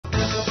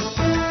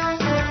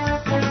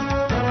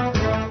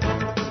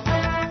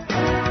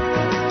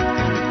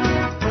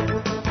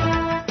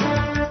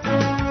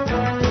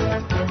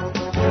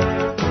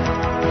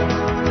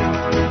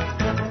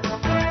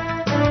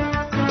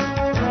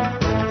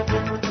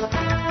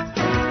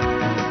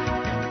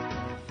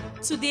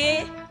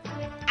Today,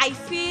 I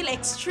feel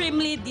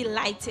extremely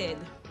delighted,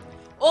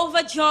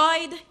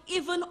 overjoyed,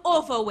 even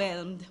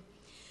overwhelmed.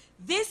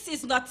 This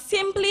is not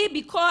simply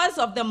because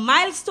of the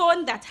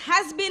milestone that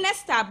has been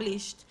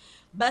established,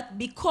 but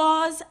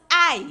because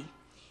I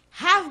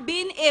have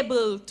been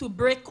able to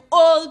break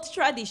old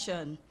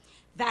tradition.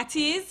 That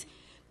is,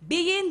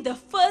 being the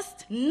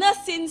first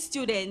nursing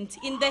student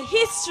in the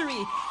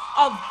history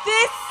of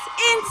this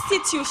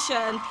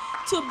institution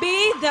to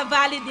be the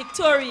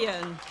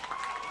valedictorian.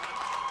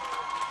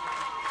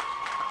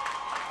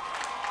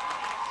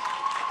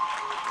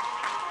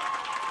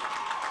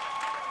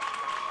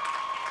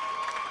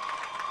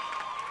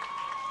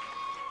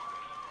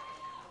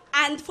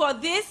 And for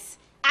this,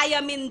 I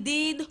am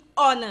indeed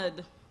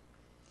honored.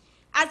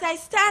 As I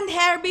stand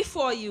here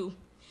before you,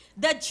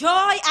 the joy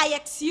I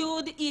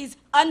exude is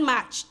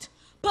unmatched.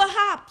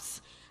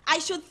 Perhaps I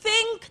should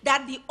think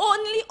that the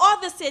only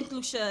other St.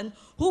 Lucian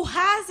who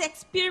has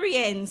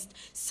experienced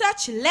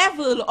such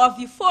level of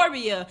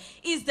euphoria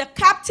is the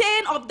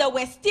captain of the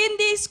West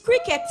Indies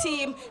cricket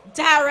team,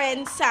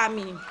 Darren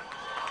Sammy.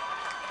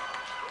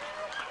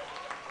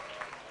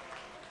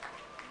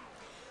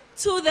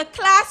 To the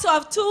class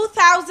of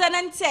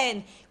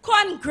 2010,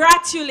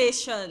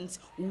 congratulations,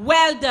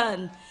 well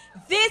done.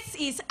 This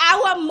is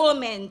our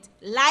moment,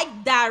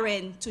 like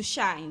Darren, to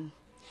shine.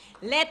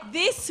 Let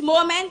this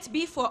moment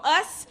be for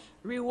us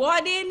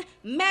rewarding,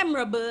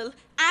 memorable,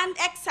 and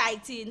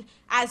exciting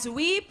as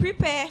we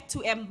prepare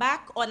to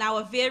embark on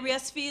our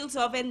various fields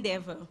of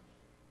endeavor.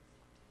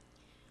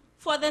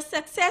 For the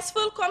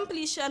successful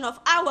completion of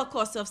our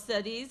course of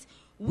studies,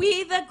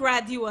 we, the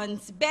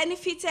graduates,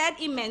 benefited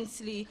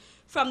immensely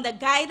from the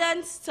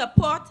guidance,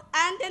 support,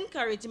 and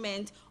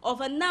encouragement of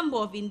a number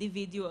of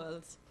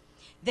individuals.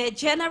 Their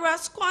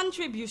generous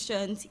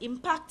contributions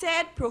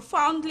impacted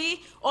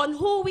profoundly on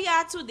who we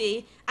are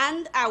today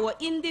and our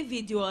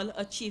individual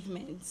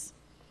achievements.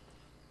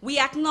 We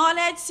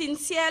acknowledge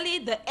sincerely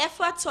the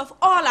efforts of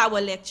all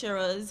our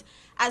lecturers,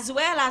 as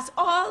well as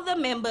all the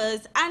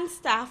members and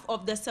staff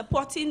of the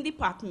supporting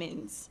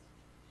departments.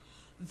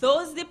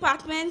 Those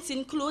departments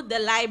include the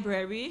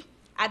library,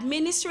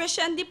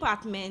 administration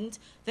department,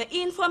 the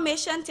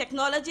information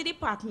technology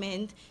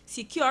department,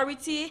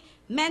 security,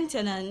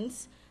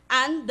 maintenance,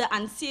 and the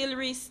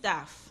ancillary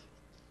staff.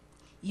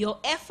 Your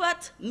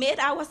effort made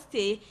our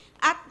stay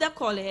at the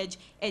college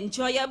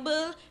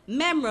enjoyable,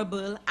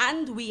 memorable,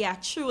 and we are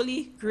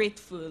truly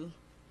grateful.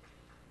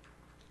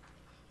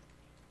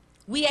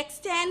 We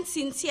extend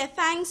sincere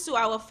thanks to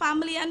our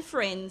family and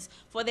friends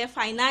for their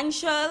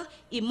financial,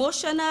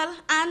 emotional,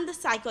 and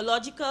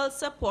psychological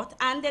support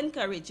and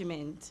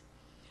encouragement.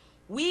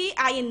 We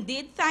are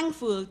indeed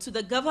thankful to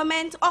the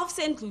government of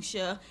St.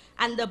 Lucia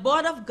and the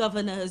Board of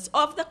Governors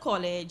of the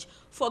college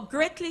for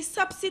greatly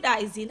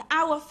subsidizing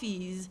our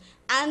fees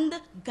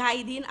and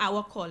guiding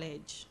our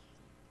college.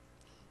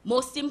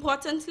 Most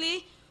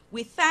importantly,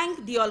 we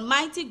thank the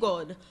Almighty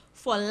God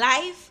for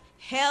life,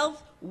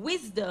 health,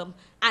 wisdom,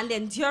 and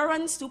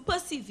endurance to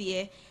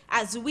persevere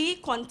as we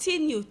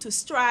continue to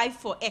strive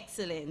for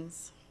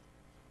excellence.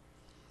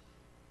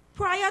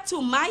 Prior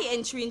to my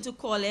entry into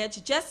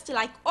college, just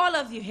like all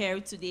of you here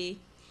today,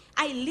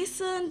 I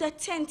listened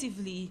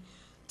attentively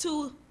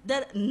to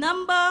the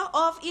number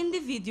of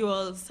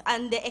individuals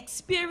and the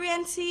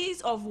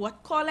experiences of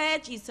what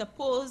college is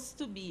supposed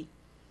to be.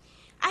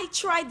 I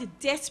tried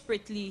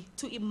desperately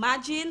to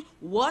imagine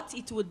what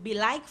it would be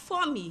like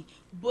for me,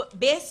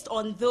 based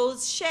on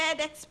those shared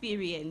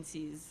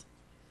experiences.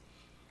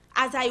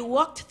 As I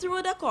walked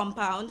through the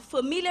compound,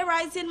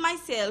 familiarizing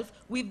myself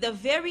with the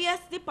various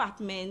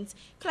departments,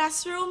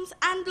 classrooms,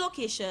 and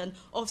location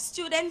of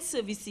student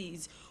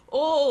services,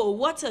 oh,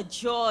 what a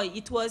joy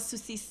it was to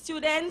see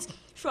students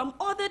from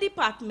other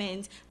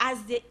departments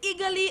as they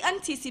eagerly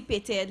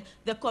anticipated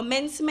the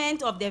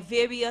commencement of their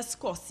various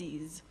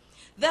courses.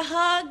 The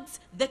hugs,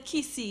 the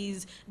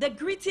kisses, the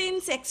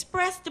greetings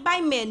expressed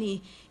by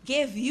many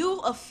gave you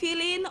a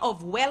feeling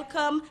of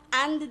welcome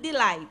and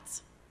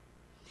delight.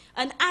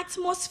 An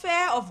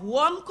atmosphere of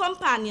warm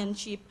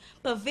companionship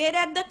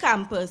pervaded the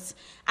campus,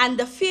 and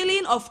the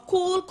feeling of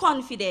cool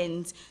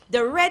confidence,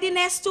 the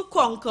readiness to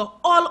conquer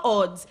all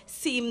odds,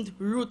 seemed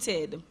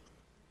rooted.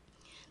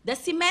 The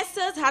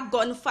semesters had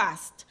gone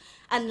fast,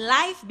 and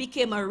life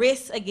became a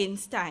race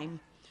against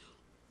time.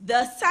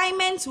 The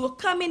assignments were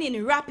coming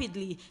in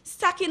rapidly,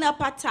 stacking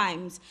up at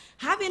times,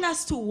 having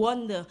us to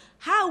wonder,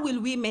 how will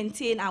we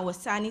maintain our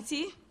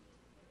sanity?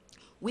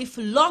 With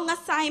long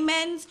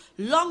assignments,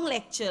 long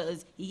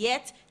lectures,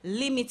 yet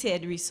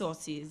limited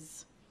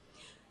resources.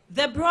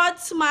 The broad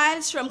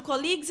smiles from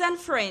colleagues and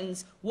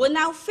friends were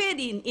now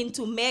fading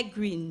into mere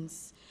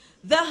grins.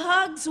 The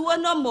hugs were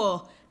no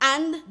more,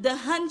 and the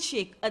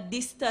handshake a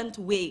distant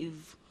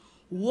wave.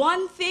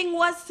 One thing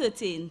was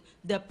certain,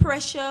 the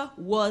pressure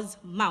was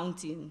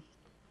mounting.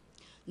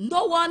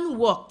 No one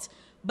walked,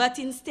 but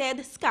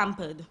instead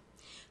scampered.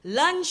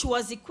 Lunch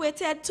was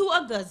equated to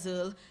a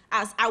guzzle,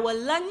 as our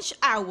lunch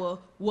hour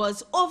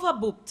was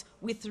overbooked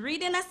with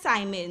reading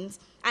assignments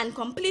and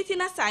completing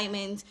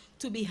assignments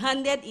to be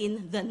handed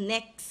in the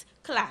next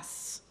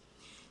class.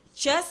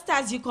 Just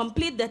as you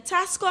complete the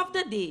task of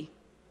the day,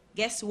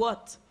 guess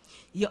what?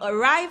 Your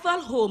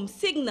arrival home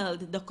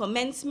signaled the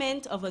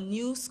commencement of a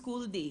new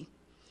school day.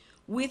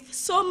 With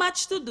so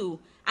much to do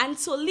and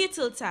so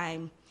little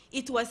time,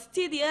 it was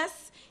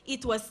tedious,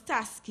 it was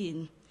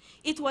tasking,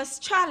 it was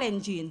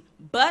challenging,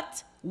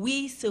 but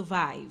we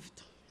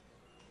survived.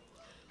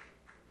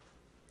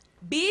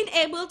 Being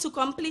able to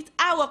complete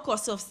our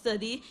course of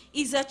study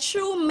is a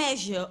true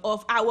measure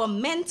of our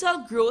mental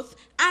growth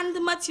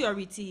and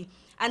maturity,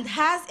 and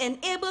has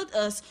enabled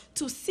us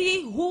to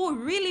see who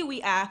really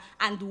we are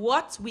and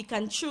what we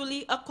can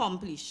truly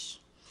accomplish.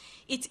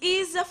 It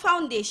is a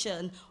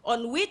foundation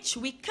on which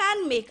we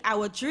can make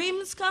our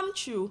dreams come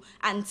true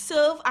and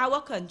serve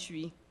our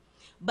country.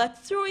 But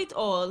through it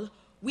all,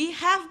 we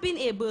have been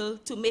able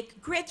to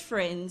make great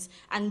friends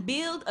and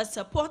build a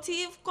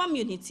supportive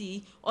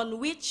community on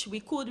which we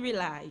could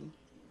rely.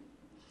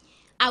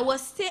 Our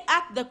stay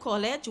at the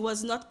college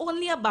was not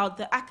only about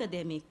the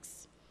academics.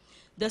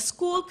 The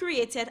school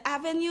created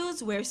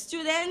avenues where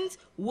students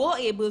were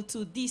able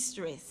to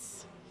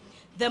de-stress.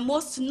 The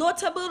most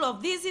notable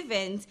of these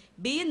events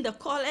being the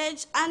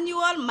college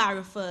annual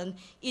marathon,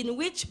 in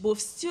which both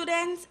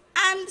students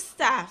and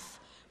staff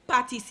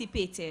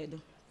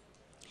participated.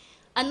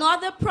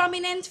 Another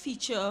prominent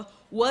feature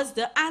was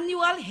the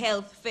annual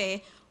health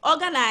fair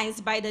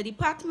organized by the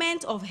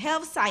Department of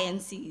Health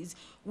Sciences,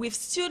 with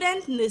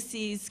student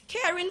nurses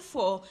caring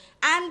for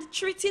and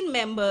treating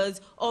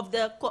members of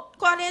the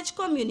college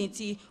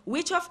community,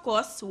 which of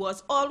course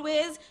was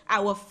always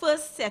our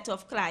first set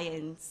of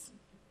clients.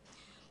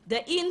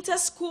 The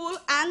inter-school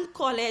and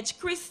college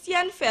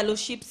Christian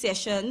fellowship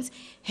sessions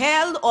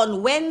held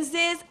on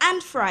Wednesdays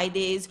and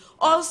Fridays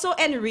also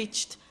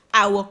enriched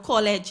our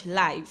college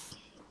life.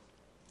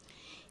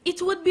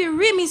 It would be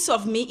remiss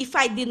of me if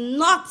I did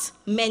not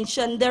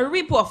mention the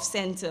Rip-Off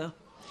Center.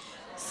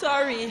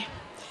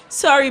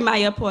 Sorry, my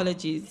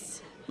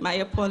apologies.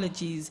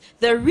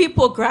 The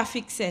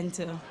Ripographic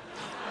Center,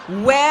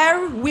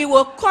 where we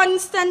will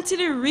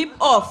constantly rip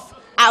off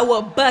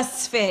our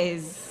bus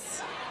fares.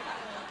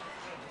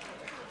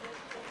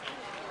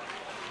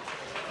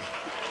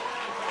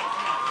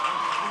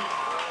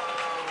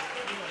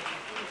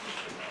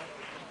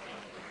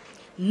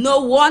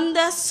 No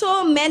wonder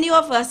so many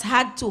of us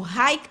had to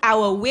hike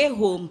our way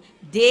home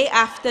day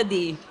after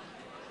day.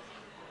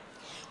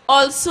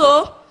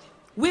 Also,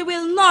 we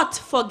will not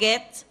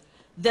forget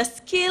the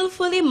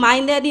skillfully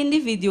minded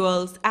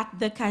individuals at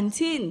the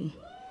canteen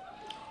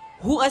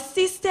who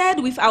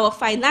assisted with our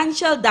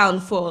financial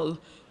downfall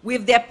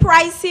with their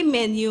pricey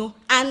menu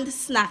and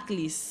snack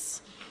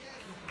lists.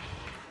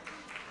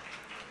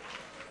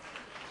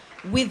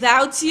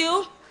 Without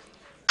you,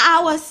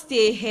 our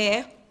stay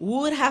here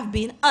would have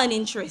been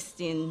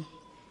uninteresting.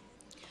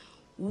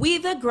 We,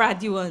 the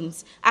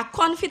graduates, are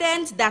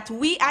confident that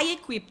we are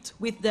equipped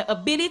with the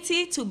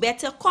ability to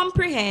better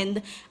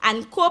comprehend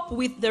and cope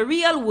with the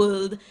real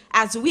world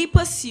as we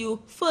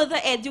pursue further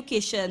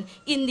education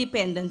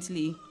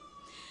independently.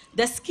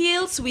 The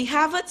skills we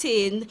have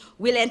attained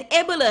will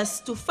enable us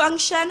to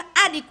function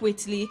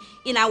adequately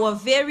in our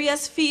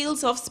various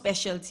fields of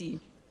specialty.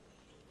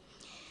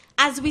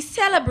 As we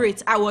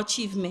celebrate our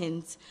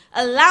achievements,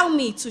 allow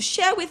me to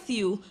share with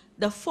you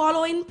the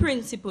following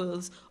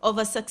principles of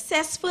a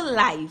successful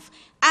life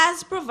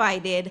as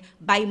provided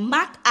by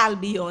Mark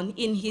Albion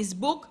in his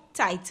book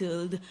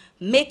titled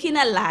Making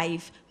a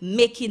Life,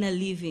 Making a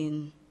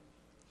Living.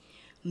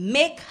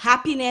 Make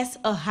happiness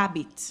a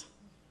habit.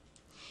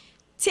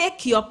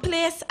 Take your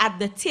place at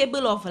the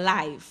table of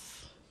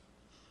life.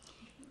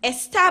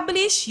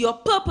 Establish your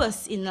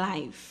purpose in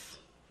life.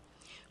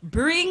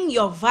 Bring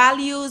your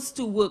values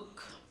to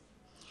work.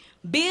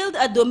 Build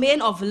a domain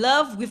of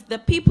love with the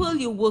people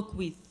you work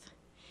with.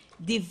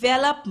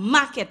 Develop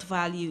market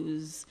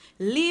values.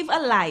 Live a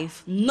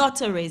life,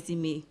 not a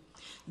resume.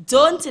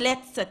 Don't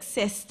let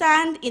success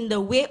stand in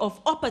the way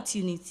of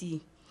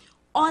opportunity.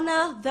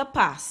 Honor the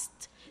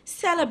past,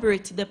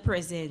 celebrate the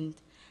present,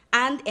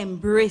 and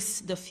embrace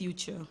the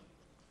future.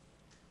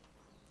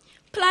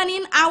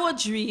 Planning our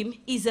dream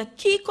is a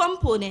key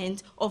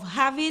component of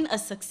having a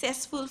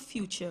successful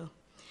future.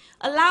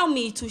 Allow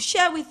me to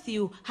share with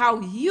you how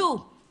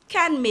you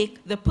can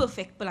make the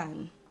perfect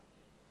plan.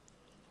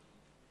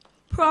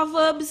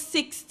 Proverbs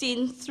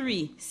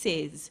 16:3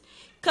 says,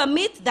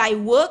 "Commit thy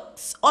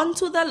works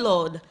unto the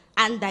Lord,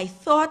 and thy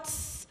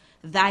thoughts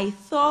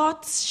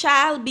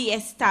shall be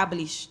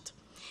established."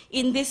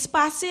 In this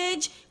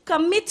passage,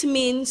 commit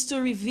means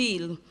to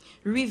reveal.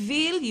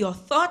 Reveal your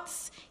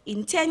thoughts,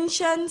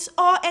 intentions,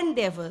 or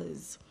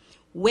endeavors.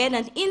 When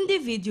an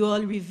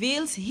individual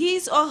reveals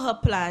his or her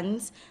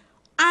plans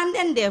and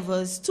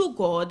endeavors to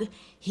God,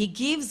 he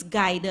gives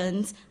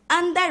guidance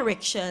and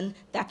direction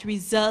that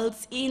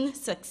results in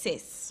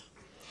success.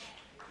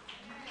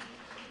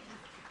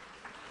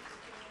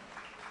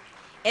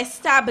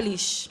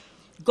 Establish.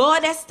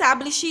 God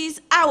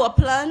establishes our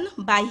plan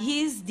by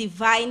his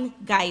divine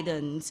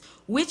guidance,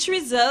 which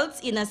results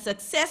in a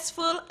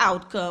successful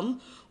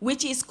outcome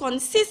which is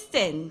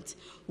consistent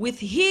with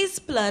his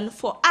plan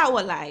for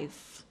our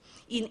life.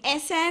 In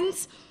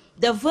essence,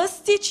 the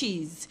verse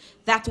teaches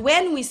that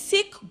when we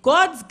seek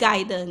God's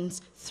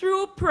guidance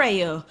through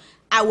prayer,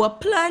 our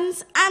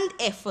plans and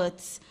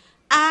efforts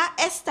are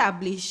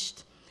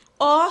established,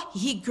 or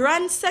he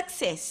grants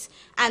success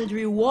and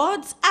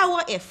rewards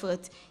our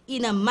effort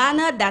in a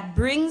manner that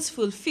brings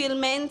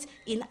fulfillment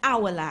in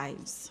our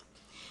lives.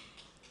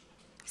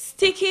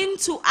 Sticking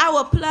to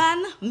our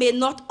plan may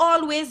not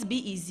always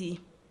be easy.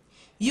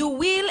 You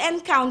will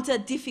encounter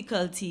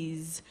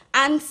difficulties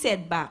and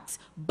setbacks,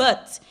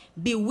 but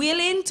be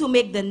willing to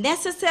make the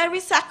necessary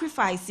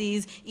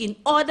sacrifices in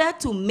order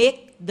to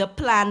make the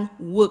plan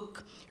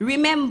work.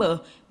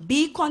 Remember,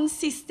 be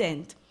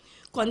consistent.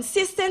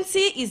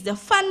 Consistency is the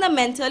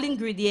fundamental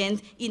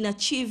ingredient in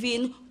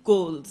achieving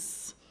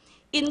goals.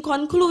 In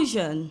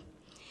conclusion,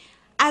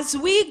 as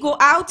we go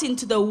out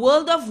into the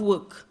world of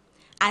work,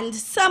 and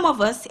some of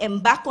us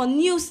embark on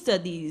new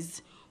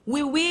studies,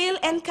 we will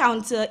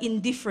encounter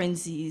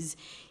indifferences,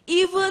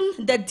 even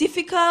the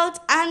difficult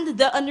and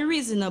the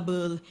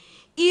unreasonable,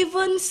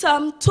 even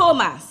some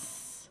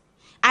Thomas.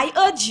 I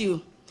urge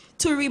you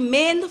to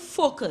remain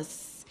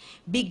focused,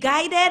 be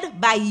guided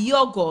by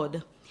your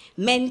God,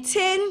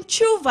 maintain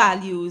true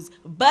values,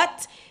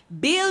 but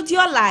build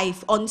your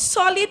life on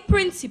solid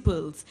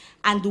principles,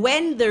 and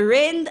when the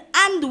rain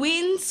and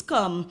winds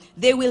come,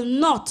 they will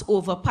not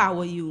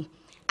overpower you.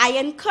 I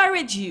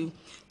encourage you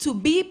to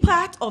be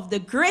part of the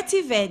great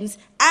events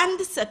and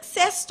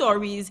success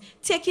stories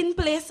taking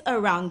place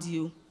around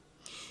you.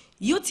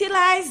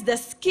 Utilize the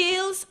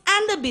skills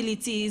and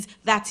abilities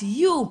that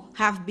you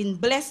have been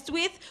blessed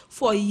with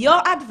for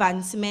your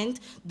advancement,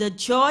 the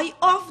joy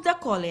of the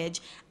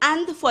college,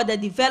 and for the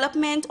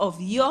development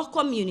of your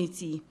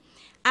community.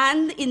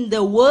 And in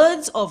the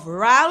words of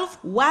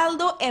Ralph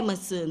Waldo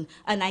Emerson,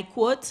 and I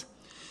quote,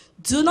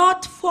 "Do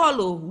not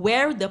follow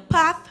where the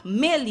path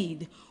may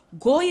lead.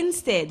 Go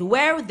instead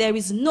where there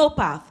is no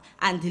path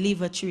and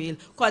leave a trail."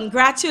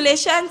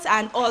 Congratulations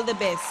and all the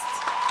best.